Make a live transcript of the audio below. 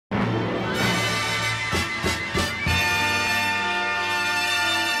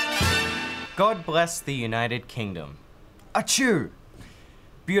God bless the United Kingdom. Achoo!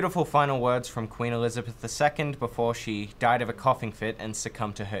 Beautiful final words from Queen Elizabeth II before she died of a coughing fit and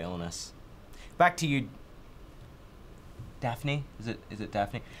succumbed to her illness. Back to you, Daphne? Is it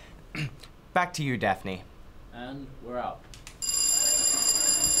Daphne? Back to you, Daphne. And we're out.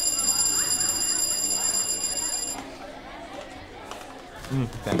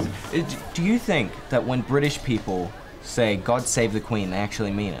 Thanks. Do you think that when British people say God save the Queen, they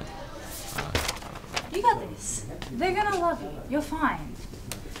actually mean it? You got this. They're gonna love you. You're fine.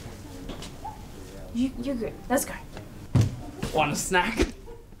 You're good. Let's go. Want a snack?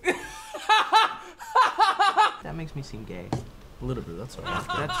 That makes me seem gay. A little bit, that's alright.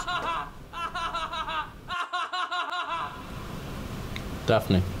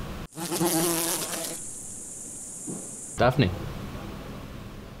 Daphne. Daphne.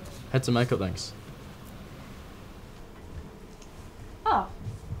 Had some makeup, thanks. Oh,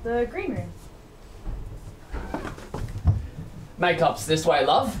 the green room. Makeup's this way,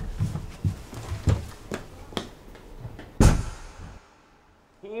 love.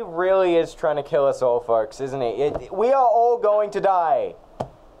 He really is trying to kill us all, folks, isn't he? We are all going to die.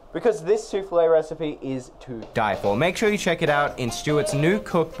 Because this souffle recipe is to die for. Make sure you check it out in Stuart's new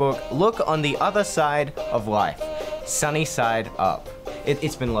cookbook, Look on the Other Side of Life. Sunny Side Up.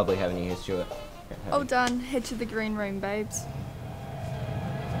 It's been lovely having you here, Stuart. All done. Head to the green room, babes.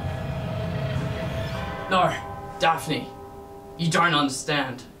 No, Daphne. You don't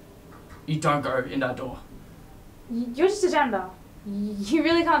understand. You don't go in that door. You're just a janitor. You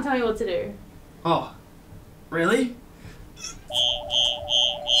really can't tell me what to do. Oh, really?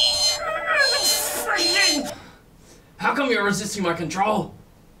 How come you're resisting my control?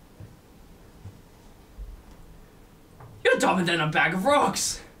 You're dumber than a bag of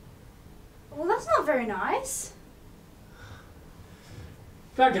rocks. Well, that's not very nice.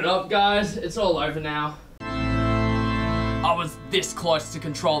 Pack it up, guys. It's all over now. I was this close to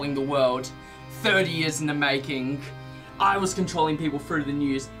controlling the world. 30 years in the making. I was controlling people through the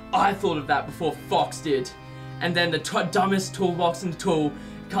news. I thought of that before Fox did. And then the dumbest toolbox in the tool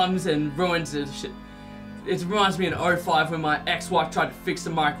comes and ruins it. It reminds me of '05 when my ex-wife tried to fix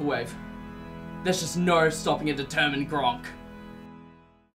the microwave. There's just no stopping a determined Gronk.